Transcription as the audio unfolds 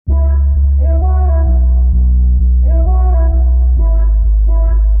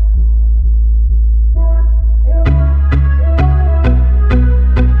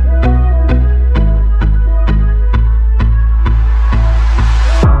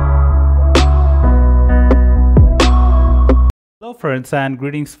friends, and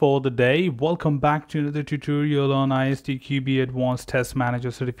greetings for the day. Welcome back to another tutorial on ISTQB Advance Test Manager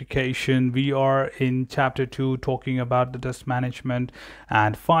certification. We are in chapter 2 talking about the test management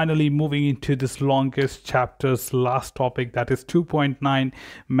and finally moving into this longest chapter's last topic, that is 2.9,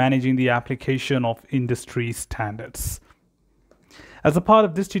 managing the application of industry standards. As a part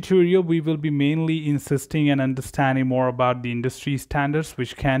of this tutorial, we will be mainly insisting and understanding more about the industry standards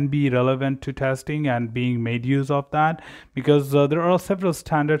which can be relevant to testing and being made use of that, because there are several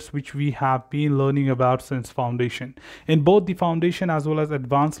standards which we have been learning about since foundation. In both the foundation as well as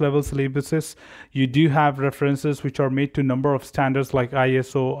advanced level syllabuses, you do have references which are made to number of standards like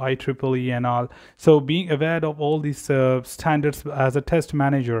ISO, IEEE and all. So being aware of all these standards as a test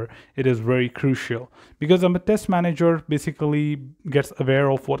manager, it is very crucial, because a test manager basically gets aware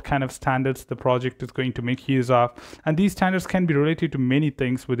of what kind of standards the project is going to make use of, and these standards can be related to many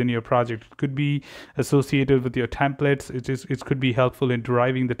things within your project. It could be associated with your templates, it could be helpful in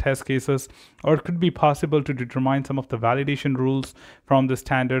deriving the test cases, or it could be possible to determine some of the validation rules from the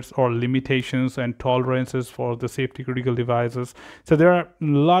standards or limitations and tolerances for the safety critical devices. So there are a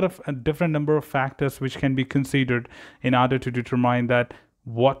lot of different number of factors which can be considered in order to determine that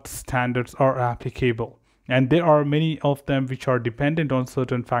what standards are applicable. And there are many of them which are dependent on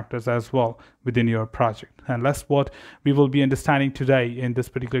certain factors as well within your project. And that's what we will be understanding today in this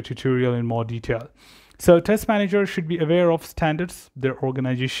particular tutorial in more detail. So test manager should be aware of standards, their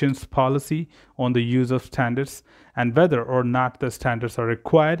organization's policy on the use of standards, and whether or not the standards are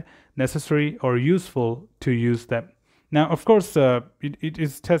required, necessary, or useful to use them. Now, of course, it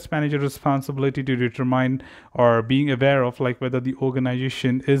is test manager responsibility to determine or being aware of whether the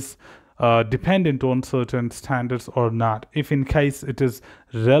organization is dependent on certain standards or not, if in case it is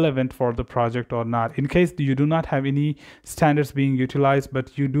relevant for the project or not. In case you do not have any standards being utilized,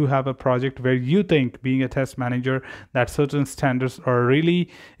 but you do have a project where you think, being a test manager, that certain standards are really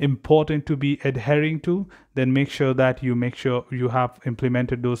important to be adhering to, then make sure you have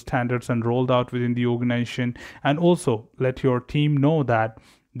implemented those standards and rolled out within the organization, and also let your team know that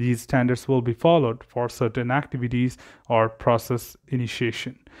these standards will be followed for certain activities or process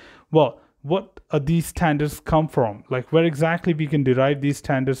initiation. Well, what are these standards come from? Where exactly we can derive these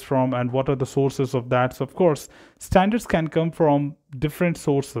standards from, and what are the sources of that? So of course, standards can come from different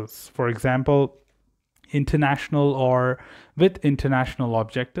sources. For example, international or with international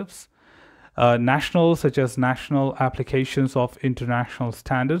objectives. National, such as national applications of international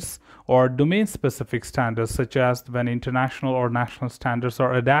standards, or domain-specific standards, such as when international or national standards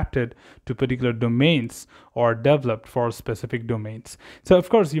are adapted to particular domains or developed for specific domains. So of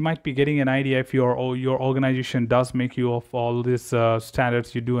course, you might be getting an idea if your organization does make use of all these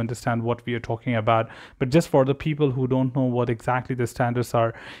standards, you do understand what we are talking about. But just for the people who don't know what exactly the standards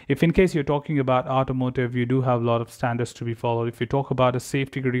are, if in case you're talking about automotive, you do have a lot of standards to be followed. If you talk about a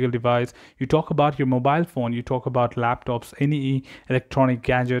safety critical device, you talk about your mobile phone, you talk about laptops, any electronic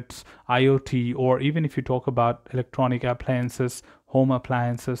gadgets, IoT, or even if you talk about electronic appliances, home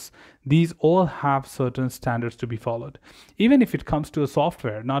appliances, these all have certain standards to be followed. Even if it comes to a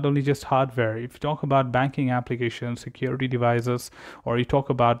software, not only just hardware, if you talk about banking applications, security devices, or you talk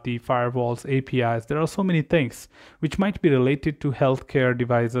about the firewalls, APIs, there are so many things which might be related to healthcare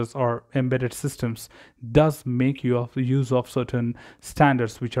devices or embedded systems, does make use of certain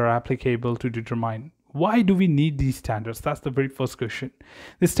standards which are applicable to determine. Why do we need these standards? That's the very first question.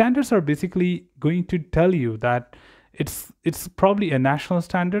 The standards are basically going to tell you that it's probably a national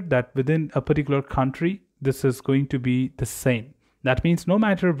standard that within a particular country, this is going to be the same. That means no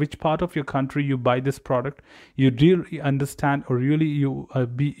matter which part of your country you buy this product, you really understand, or really you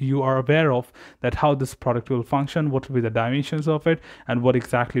are aware of that how this product will function, what will be the dimensions of it, and what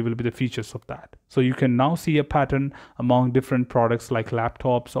exactly will be the features of that. So you can now see a pattern among different products like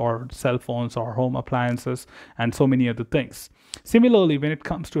laptops or cell phones or home appliances and so many other things. Similarly, when it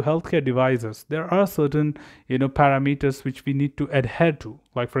comes to healthcare devices, there are certain parameters which we need to adhere to,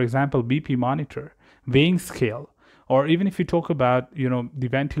 like for example BP monitor, weighing scale, or even if you talk about the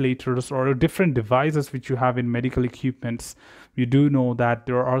ventilators or different devices which you have in medical equipments, you do know that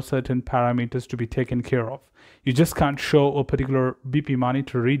there are certain parameters to be taken care of. You just can't show a particular BP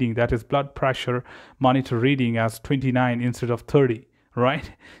monitor reading, that is blood pressure monitor reading, as 29 instead of 30.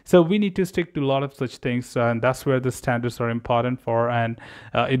 Right? So we need to stick to a lot of such things, and that's where the standards are important for, and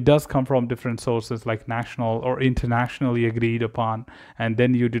it does come from different sources like national or internationally agreed upon, and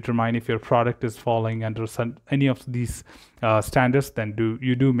then you determine if your product is falling under any of these standards, then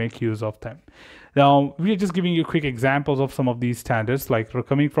you do make use of them. Now, we are just giving you quick examples of some of these standards, like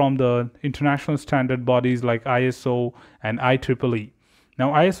coming from the international standard bodies like ISO and IEEE.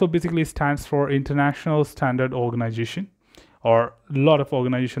 Now, ISO basically stands for International Standard Organization. or a lot of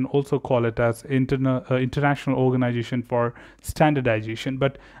organizations also call it as International Organization for Standardization,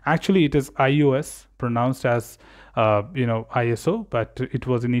 but actually it is IOS, pronounced as ISO, but it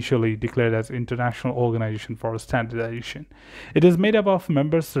was initially declared as International Organization for Standardization. It is made up of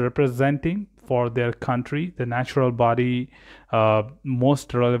members representing for their country the natural body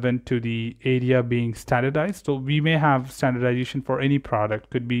most relevant to the area being standardized. So we may have standardization for any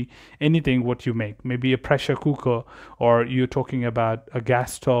product, could be anything what you make, maybe a pressure cooker, or you're talking about a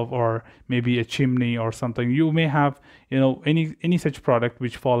gas stove, or maybe a chimney or something. You may have any such product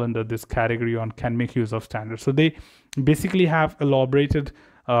which fall under this category on can make use of standards. So they basically have elaborated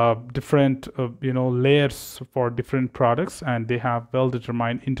different layers for different products, and they have well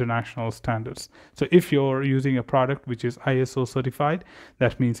determined international standards. So if you're using a product which is ISO certified,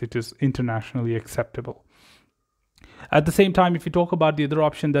 that means it is internationally acceptable. At the same time, if you talk about the other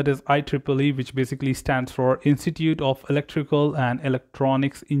option, that is IEEE, which basically stands for Institute of Electrical and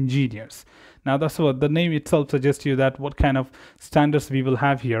Electronics Engineers. Now that's what the name itself suggests you that what kind of standards we will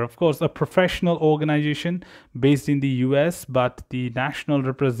have here. Of course, a professional organization based in the US, but the national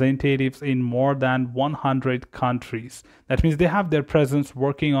representatives in more than 100 countries. That means they have their presence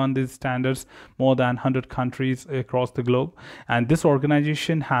working on these standards more than 100 countries across the globe. And this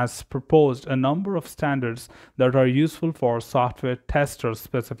organization has proposed a number of standards that are useful for software testers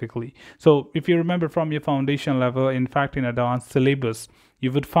specifically. So if you remember from your foundation level, in fact in advanced syllabus,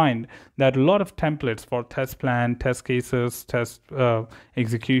 you would find that a lot of templates for test plan, test cases, test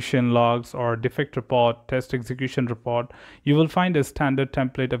execution logs, or defect report, test execution report, you will find a standard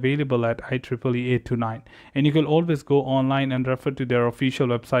template available at IEEE 829. And you can always go online and refer to their official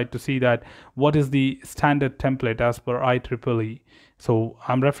website to see that what is the standard template as per IEEE. So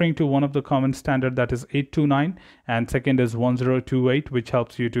I'm referring to one of the common standard, that is 829, and second is 1028, which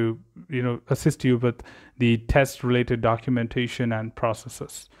helps you to assist you with the test related documentation and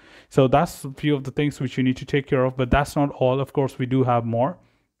processes. So that's a few of the things which you need to take care of, but that's not all. Of course, we do have more.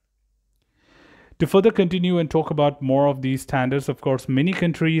 To further continue and talk about more of these standards, of course, many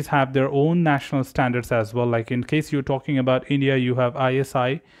countries have their own national standards as well. Like in case you're talking about India, you have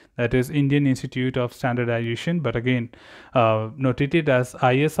ISI, that is Indian Institute of Standardization, but again, notated as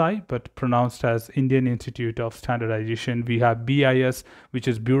ISI, but pronounced as Indian Institute of Standardization. We have BIS, which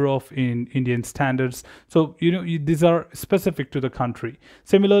is Bureau of Indian Standards. So, these are specific to the country.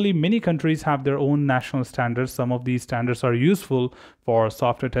 Similarly, many countries have their own national standards. Some of these standards are useful for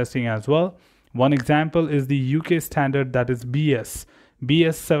software testing as well. One example is the UK standard, that is BS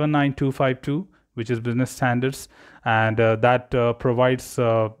 79252, which is business standards, and that provides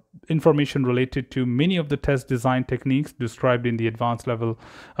information related to many of the test design techniques described in the advanced level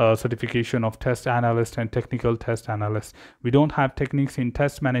certification of test analyst and technical test analyst. We don't have techniques in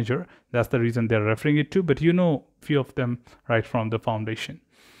test manager. That's the reason they're referring it to, but few of them right from the foundation.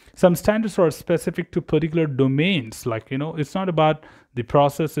 Some standards are specific to particular domains, like, it's not about the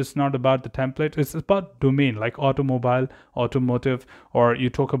process, it's not about the template, it's about domain, like automobile, automotive, or you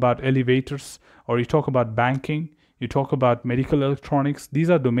talk about elevators, or you talk about banking, you talk about medical electronics. These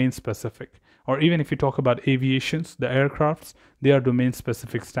are domain specific. Or even if you talk about aviations, the aircrafts, they are domain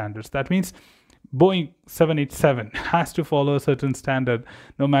specific standards. That means Boeing 787 has to follow a certain standard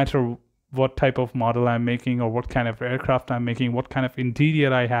no matter what type of model I'm making, or what kind of aircraft I'm making, what kind of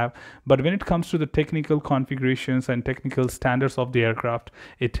interior I have. But when it comes to the technical configurations and technical standards of the aircraft,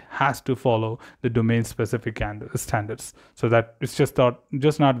 it has to follow the domain specific standards. So that it's just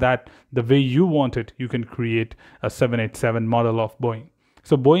not that the way you want it, you can create a 787 model of Boeing.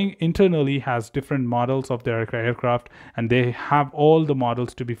 So Boeing internally has different models of their aircraft, and they have all the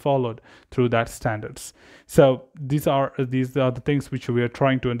models to be followed through that standards. So these are the things which we are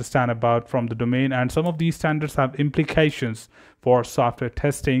trying to understand about from the domain, and some of these standards have implications for software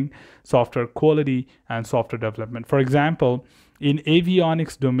testing, software quality, and software development. For example, in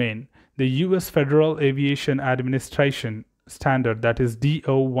avionics domain, the US Federal Aviation Administration standard, that is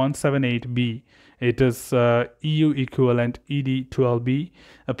DO178B, it is EU equivalent ED12B,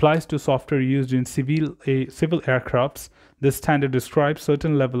 applies to software used in civil aircrafts. This standard describes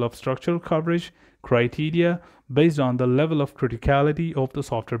certain level of structural coverage criteria based on the level of criticality of the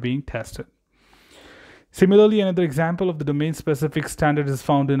software being tested. Similarly, another example of the domain-specific standard is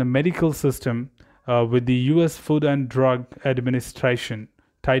found in a medical system with the US Food and Drug Administration,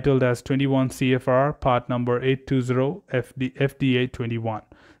 titled as 21 CFR part number 820 FDA 21.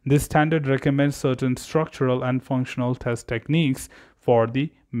 This standard recommends certain structural and functional test techniques for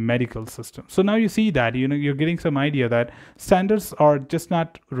the medical system. So now you see that you're getting some idea that standards are just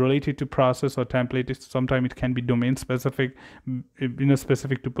not related to process or template. Sometimes it can be domain specific,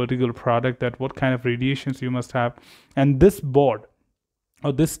 specific to particular product, that what kind of radiations you must have, and this board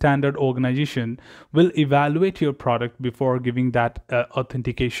or this standard organization will evaluate your product before giving that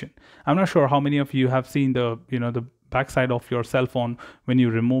authentication. I'm not sure how many of you have seen the the backside of your cell phone when you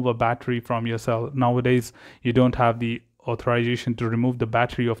remove a battery from your cell. Nowadays you don't have the authorization to remove the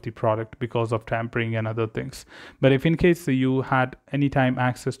battery of the product because of tampering and other things. But if in case you had anytime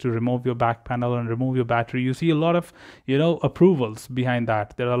access to remove your back panel and remove your battery, you see a lot of approvals behind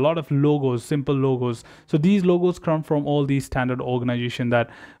that. There are a lot of logos, simple logos. So these logos come from all these standard organization, that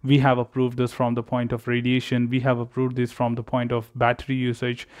we have approved this from the point of radiation, we have approved this from the point of battery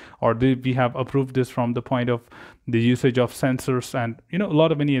usage, or we have approved this from the point of the usage of sensors, and a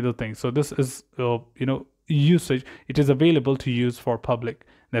lot of many other things. So this is usage, it is available to use for public,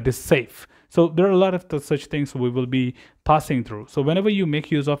 that is safe. So there are a lot of such things we will be passing through. So whenever you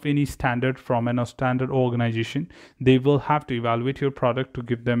make use of any standard from a standard organization, they will have to evaluate your product to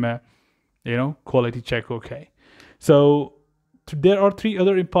give them a quality check. Okay, so there are 3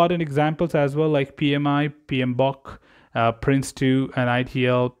 other important examples as well, like PMI, PMBOK, Prince2 and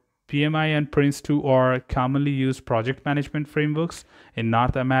ITL. PMI and Prince2 are commonly used project management frameworks in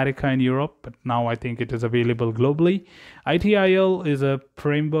North America and Europe, but now I think it is available globally. ITIL is a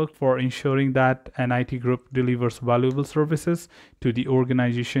framework for ensuring that an IT group delivers valuable services to the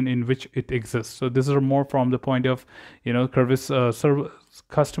organization in which it exists. So this is more from the point of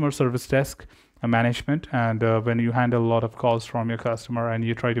customer service desk management, and when you handle a lot of calls from your customer and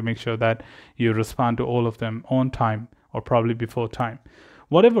you try to make sure that you respond to all of them on time or probably before time.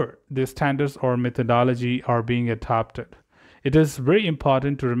 Whatever the standards or methodology are being adopted, it is very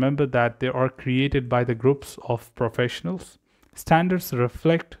important to remember that they are created by the groups of professionals. Standards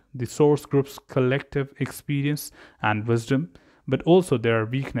reflect the source group's collective experience and wisdom, but also their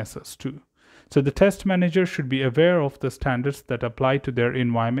weaknesses too. So the test manager should be aware of the standards that apply to their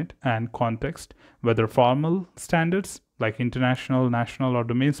environment and context, whether formal standards like international, national, or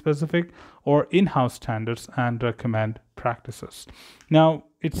domain specific, or in-house standards, and recommend practices. Now,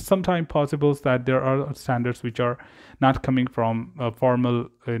 it's sometimes possible that there are standards which are not coming from formal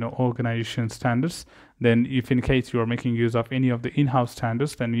organization standards. Then if in case you are making use of any of the in-house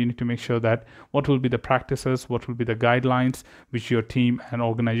standards, then you need to make sure that what will be the practices, what will be the guidelines which your team and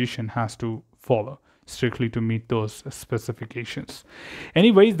organization has to follow strictly to meet those specifications.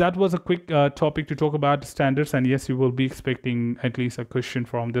 Anyways, that was a quick topic to talk about standards, and yes, you will be expecting at least a question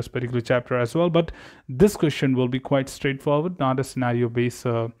from this particular chapter as well, but this question will be quite straightforward, not a scenario based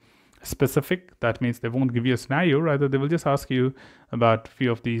specific. That means they won't give you a scenario, rather they will just ask you about a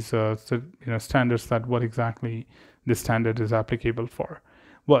few of these standards, that what exactly this standard is applicable for.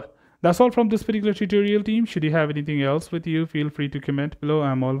 Well, that's all from this particular tutorial, team. Should you have anything else with you, feel free to comment below.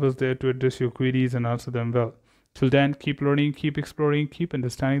 I'm always there to address your queries and answer them well. Till then, keep learning, keep exploring, keep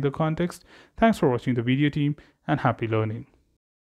understanding the context. Thanks for watching the video, team, and happy learning.